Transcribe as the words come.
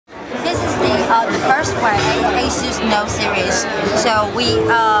The first one, ASUS Note series. So we,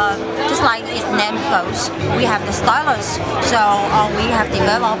 just like its name goes, we have the stylus. So we have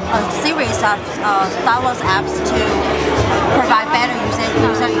developed a series of stylus apps to provide better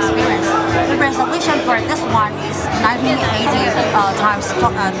user experience. The resolution for this one is 1980 times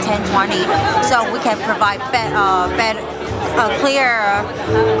 1020. So we can provide a clear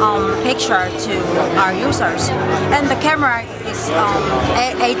picture to our users. And the camera is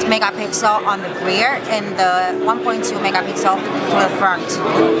 8 megapixel on the rear and the 1.2 megapixel to the front.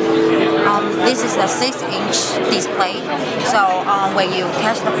 This is a 6-inch display, so when you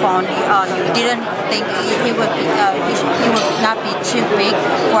catch the phone, you didn't think it would not be too big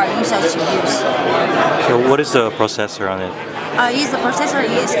for users to use. So what is the processor on it? The processor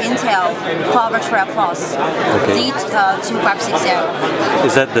is Intel Clover 12 Plus Z2560.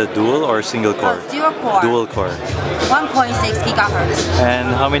 Is that the dual or single core? Dual core. Dual core. 1.6 gigahertz.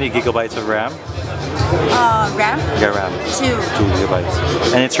 And how many gigabytes of RAM? RAM? Yeah, RAM. 2 gigabytes.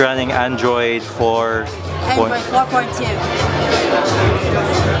 And it's running Android 4. Android 4.2.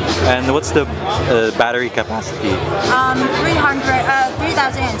 And what's the battery capacity?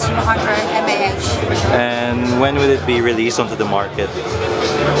 3,200 mAh. And when will it be released onto the market?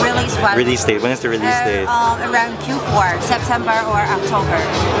 Release date. When is the release date? Around Q4, September or October.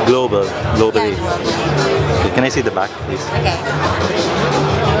 Globally. Yeah, globally. Okay, can I see the back, please? Okay.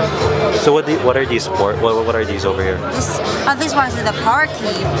 So what are these for? What are these over here? This one is the power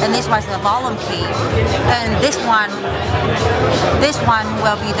key, and this one is the volume key, and this one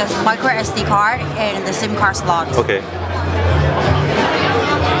will be the micro SD card and the SIM card slot. Okay.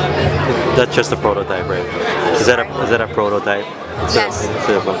 That's just a prototype, right? Is that a prototype? Yes. It's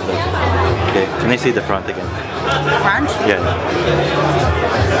a prototype. Okay. Can I see the front again? Front? Yeah.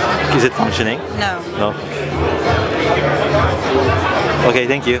 Is it functioning? No. No. Okay.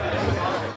 Thank you.